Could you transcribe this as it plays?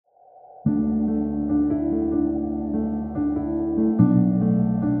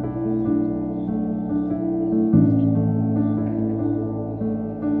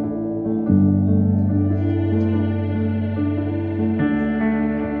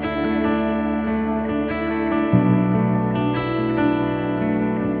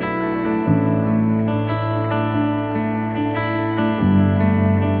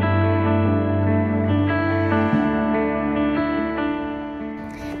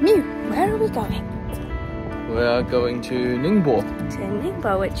Mew, where are we going? We are going to Ningbo. To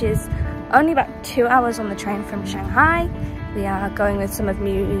Ningbo, which is only about 2 hours on the train from Shanghai. We are going with some of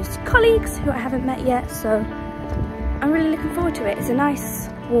Mew's colleagues who I haven't met yet, so I'm really looking forward to it. It's a nice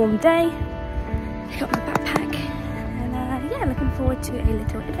warm day. I got my backpack and yeah, looking forward to a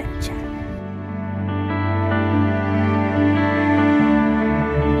little adventure.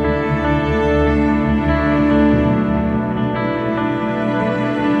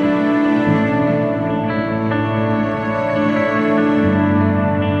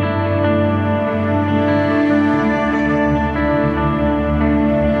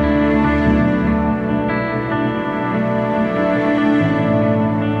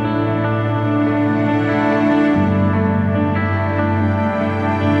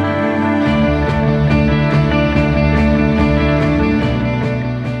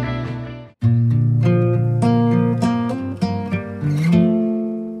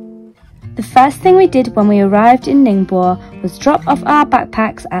 The first thing we did when we arrived in Ningbo was drop off our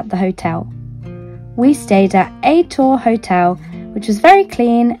backpacks at the hotel. We stayed at A Tour Hotel, which was very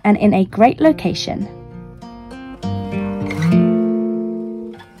clean and in a great location.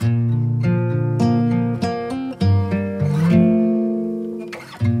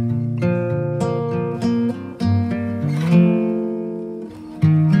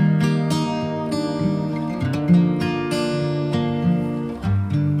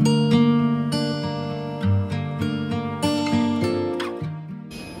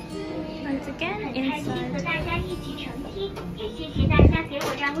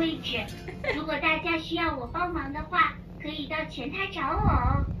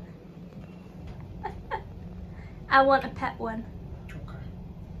 I want a pet one.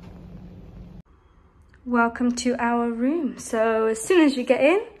 Welcome to our room. So as soon as you get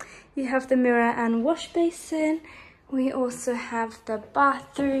in, you have the mirror and wash basin. We also have the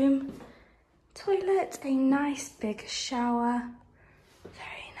bathroom, toilet, a nice big shower.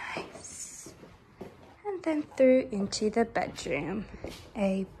 Very nice. And then through into the bedroom.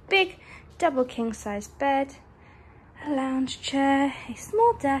 A big double king size bed, a lounge chair, a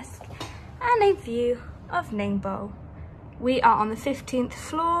small desk, and a view of Ningbo. We are on the 15th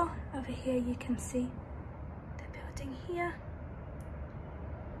floor. Over here you can see the building here.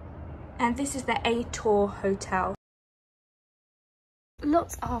 And this is the A Tour Hotel.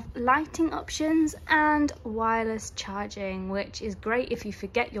 Lots of lighting options and wireless charging, which is great if you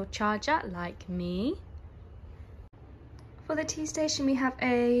forget your charger like me. For the tea station we have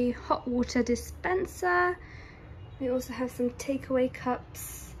a hot water dispenser. We also have some takeaway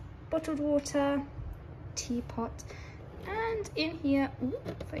cups, bottled water, teapot, and in here,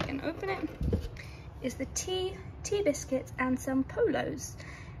 if I can open it, is the tea biscuits, and some polos.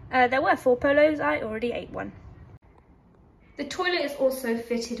 There were 4 polos, I already ate one. The toilet is also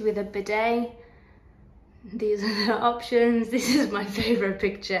fitted with a bidet. These are the options. This is my favorite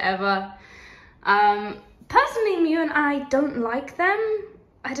picture ever. Personally, Mew and I don't like them.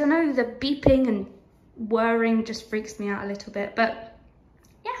 I don't know, the beeping and whirring just freaks me out a little bit, but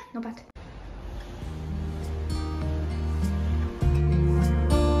yeah, not bad.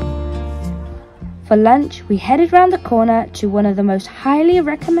 For lunch, we headed round the corner to one of the most highly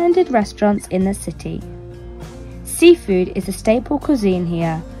recommended restaurants in the city. Seafood is a staple cuisine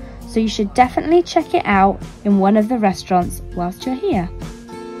here, so you should definitely check it out in one of the restaurants whilst you're here.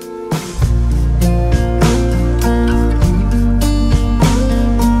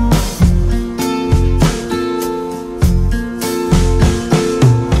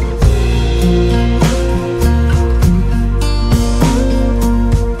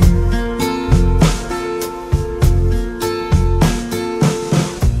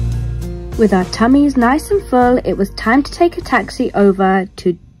 With our tummies nice and full, it was time to take a taxi over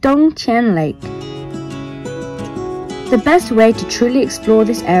to Dongqian Lake. The best way to truly explore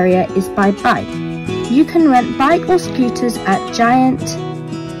this area is by bike. You can rent bike or scooters at Giant.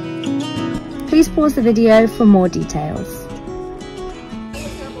 Please pause the video for more details.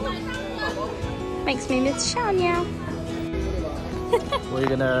 Makes me miss Shania. We're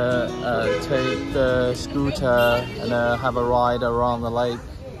gonna take the scooter and have a ride around the lake.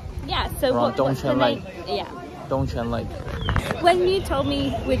 Yeah, so what's the Lake. Yeah. Dongqian Lake. When you told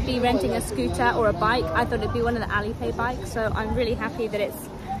me we'd be renting a scooter or a bike, I thought it'd be one of the Alipay bikes, so I'm really happy that it's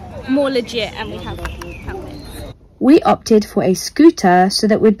more legit and we have helmets. We opted for a scooter so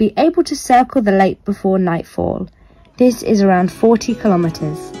that we'd be able to circle the lake before nightfall. This is around 40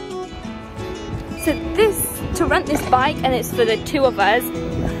 kilometers. So to rent this bike, and it's for the 2 of us,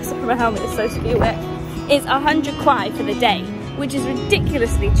 sorry my helmet is so skew wet, is 100 kwai for the day, which is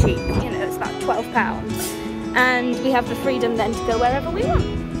ridiculously cheap. You know, it's about £12. And we have the freedom then to go wherever we want.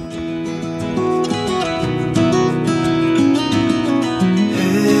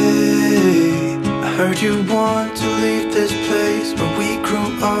 Hey, I heard you want to leave this place where we grew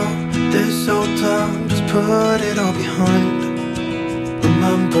up. This old town, just put it all behind.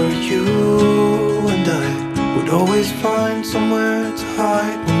 Remember you and I would always find somewhere to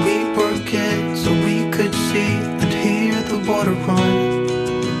hide when we were kids, so we could see and hear the water run.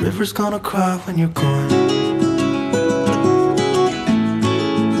 The river's gonna cry when you're gone.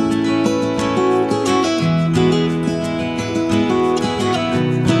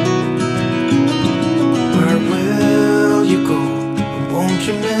 Won't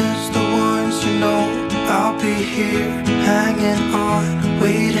you miss the ones you know? I'll be here, hanging on,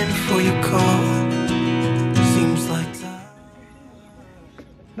 waiting for your call. Seems like that.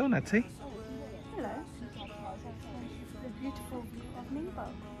 Hello, Natty. Hello. The beautiful view of Ningbo.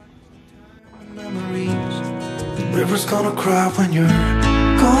 Memories. The river's gonna cry when you're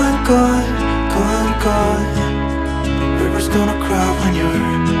gone, gone, gone, gone. The river's gonna cry when you're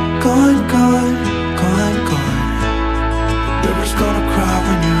gone, gone, gone, gone. River's gonna cry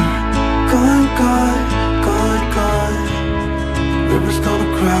when you're gone, gone, gone, gone. River's gonna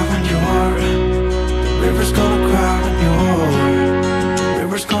cry when you're. River's gonna cry when you're.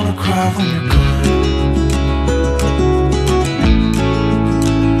 River's gonna cry when you're gone.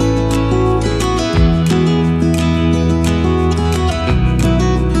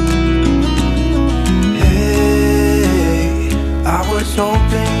 Hey, I was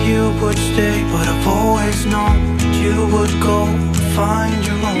hoping you would stay, but I've always known you would go find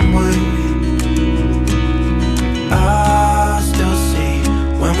your own way. I still see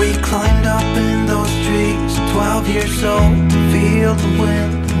when we climbed up in those trees, 12 years old, feel the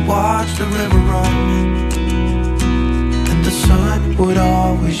wind and watch the river run. And the sun would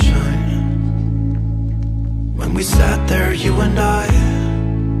always shine when we sat there, you and I.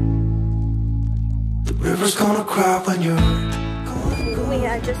 The river's gonna cry when you're. We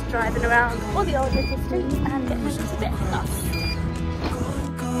are just driving around all the old little streets and getting a bit lost.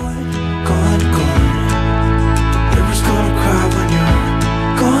 Gone, gone, gone. River's gonna cry when you're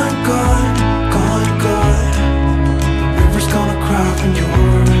gone, gone, gone, gone. River's gonna cry when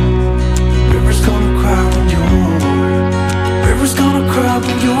you're. River's gonna cry when you're. River's gonna cry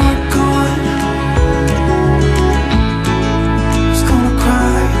when you're gone. It's gonna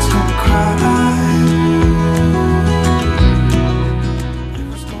cry, it's gonna cry.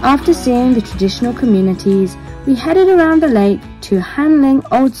 After seeing the traditional communities, we headed around the lake to Hanling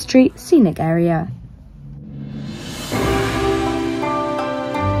Old Street Scenic area.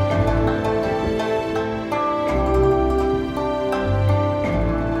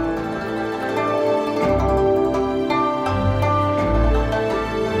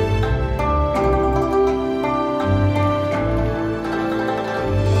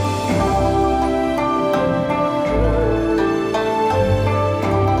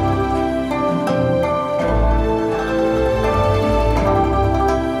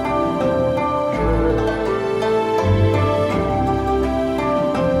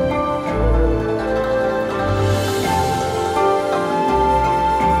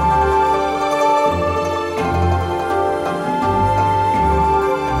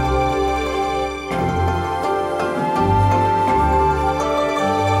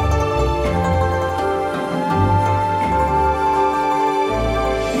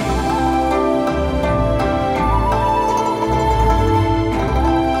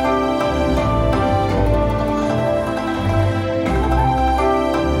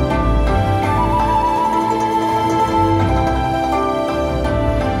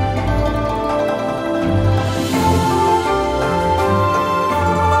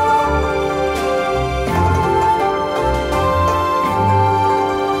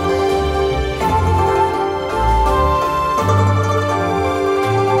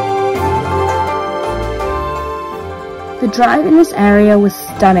 The drive in this area was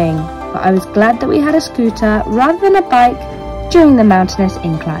stunning, but I was glad that we had a scooter rather than a bike during the mountainous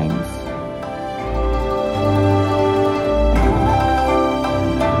inclines.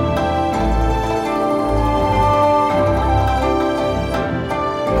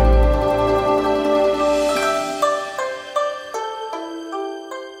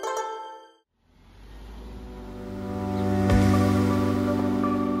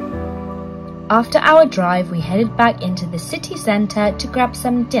 After our drive, we headed back into the city centre to grab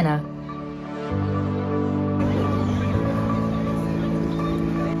some dinner.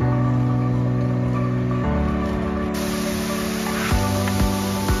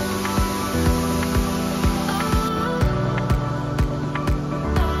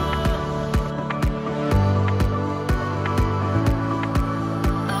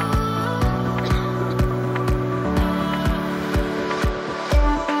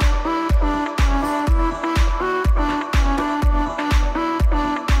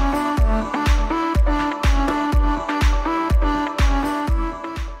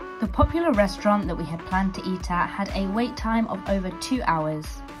 popular restaurant that we had planned to eat at had a wait time of over 2 hours.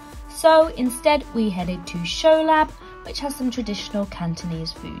 So instead we headed to Show Lab, which has some traditional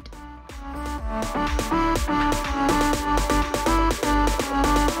Cantonese food.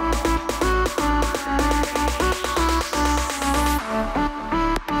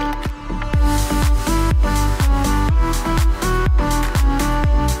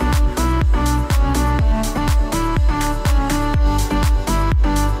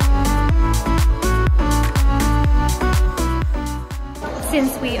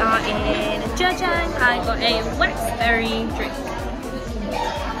 Since we are in Zhejiang, I got a waxberry drink.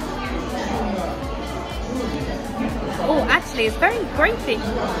 Oh, actually it's very grapey.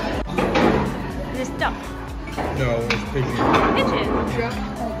 Is this duck? No, it's pigeon. Pigeon? Yeah.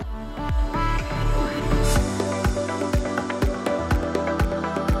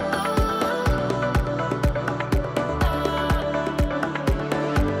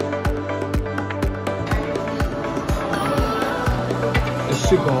 It's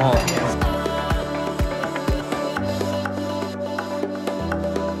super hot.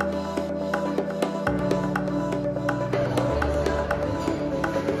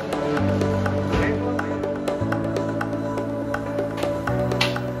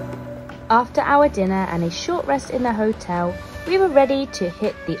 After our dinner and a short rest in the hotel, we were ready to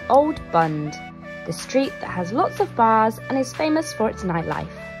hit the Old Bund, the street that has lots of bars and is famous for its nightlife.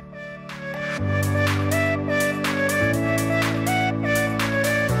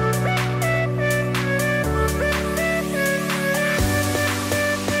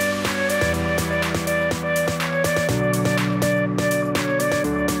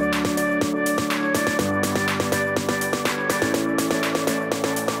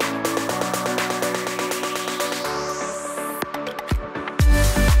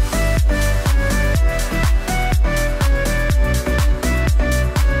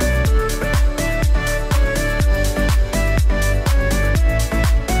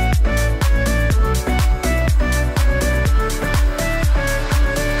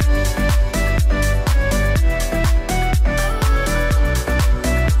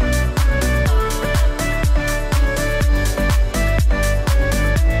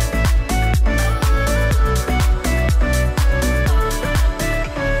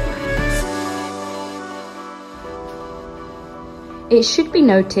 It should be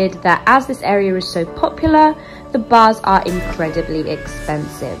noted that as this area is so popular, the bars are incredibly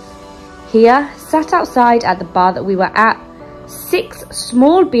expensive. Here, sat outside at the bar that we were at, 6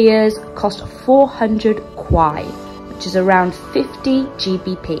 small beers cost 400 kwai, which is around 50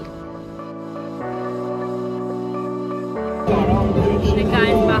 GBP. The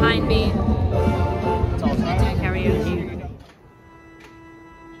guys behind me, they're doing karaoke.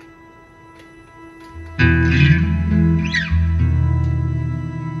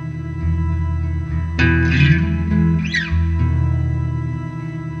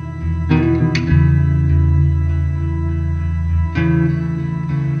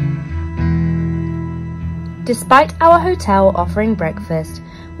 Despite our hotel offering breakfast,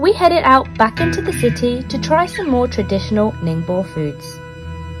 we headed out back into the city to try some more traditional Ningbo foods.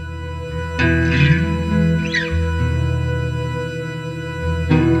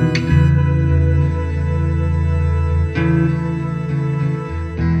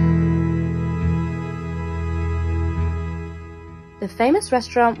 The famous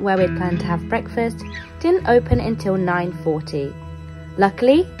restaurant where we'd planned to have breakfast didn't open until 9:40.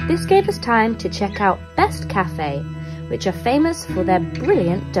 Luckily, this gave us time to check out Best Cafe, which are famous for their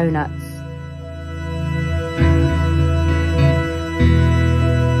brilliant donuts.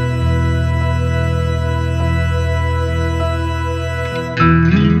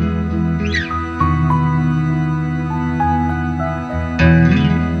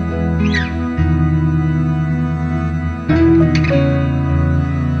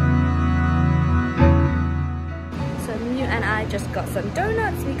 Just got some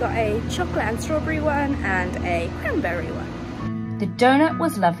donuts. We got a chocolate and strawberry one and a cranberry one. The donut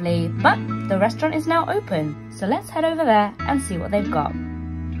was lovely, but the restaurant is now open, so let's head over there and see what they've got.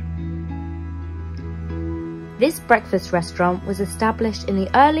 This breakfast restaurant was established in the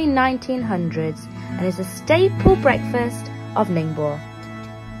early 1900s and is a staple breakfast of Ningbo.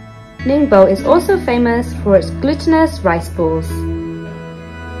 Ningbo is also famous for its glutinous rice balls.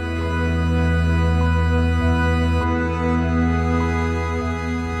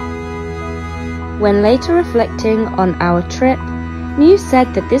 When later reflecting on our trip, Mew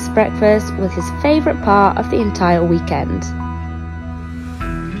said that this breakfast was his favourite part of the entire weekend.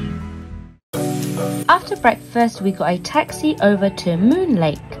 After breakfast, we got a taxi over to Moon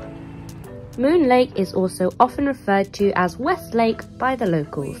Lake. Moon Lake is also often referred to as West Lake by the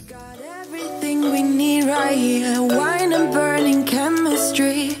locals. Everything we need right here, wine and burning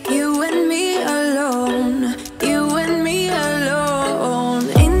chemistry, you and me alone, you and me alone,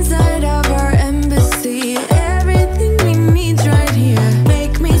 inside of our embassy, everything we need right here,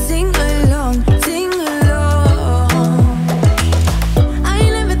 make me sing along, sing along. I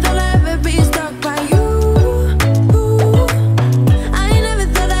never thought I'd ever be stuck by you, I never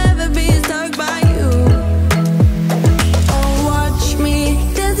thought I'd ever be stuck by you. Oh, watch me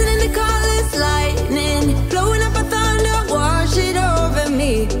dancing in the colors, lightning blowing up a thunder, wash it over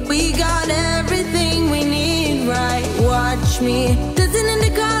me. We got everything we need, right? Watch me dancing in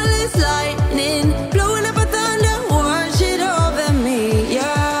the colors, lightning blowing up a thunder, wash it over me.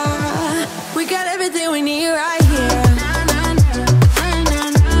 Yeah, we got everything we need right here.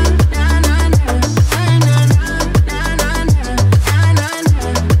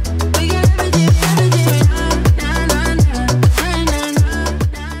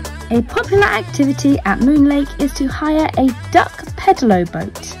 A popular activity at Moon Lake is to hire a duck pedalo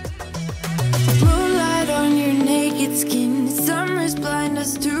boat. Moonlight on your naked skin, summer's blind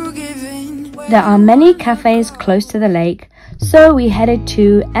us to give in. There are many cafes close to the lake, so we headed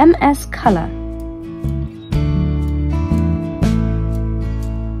to MS Color.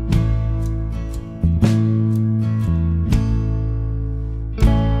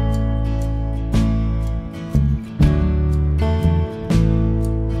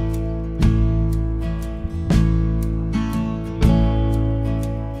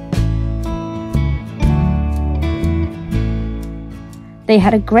 They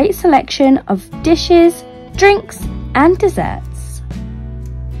had a great selection of dishes, drinks, and desserts.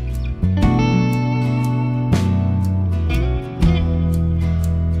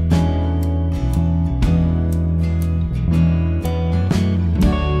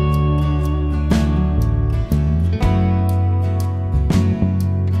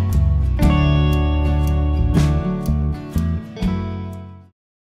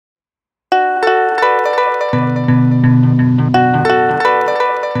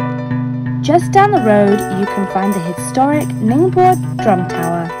 Just down the road, you can find the historic Ningbo Drum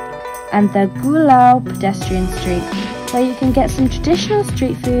Tower and the Gulao pedestrian street, where you can get some traditional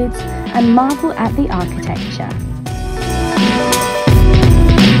street foods and marvel at the architecture.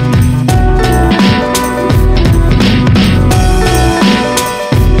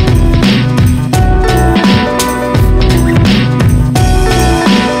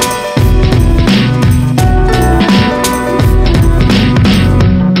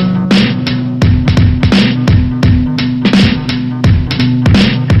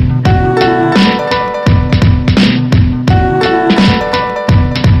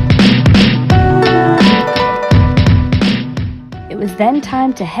 Then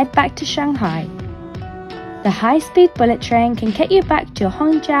time to head back to Shanghai. The high-speed bullet train can get you back to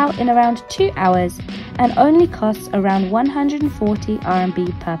Hangzhou in around 2 hours and only costs around 140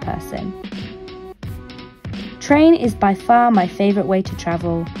 RMB per person. Train is by far my favourite way to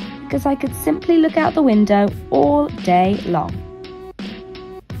travel because I could simply look out the window all day long.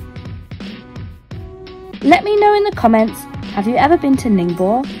 Let me know in the comments, have you ever been to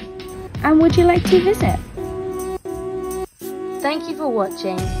Ningbo? And would you like to visit? Thank you for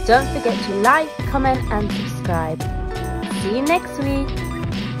watching. Don't forget to like, comment and subscribe. See you next week.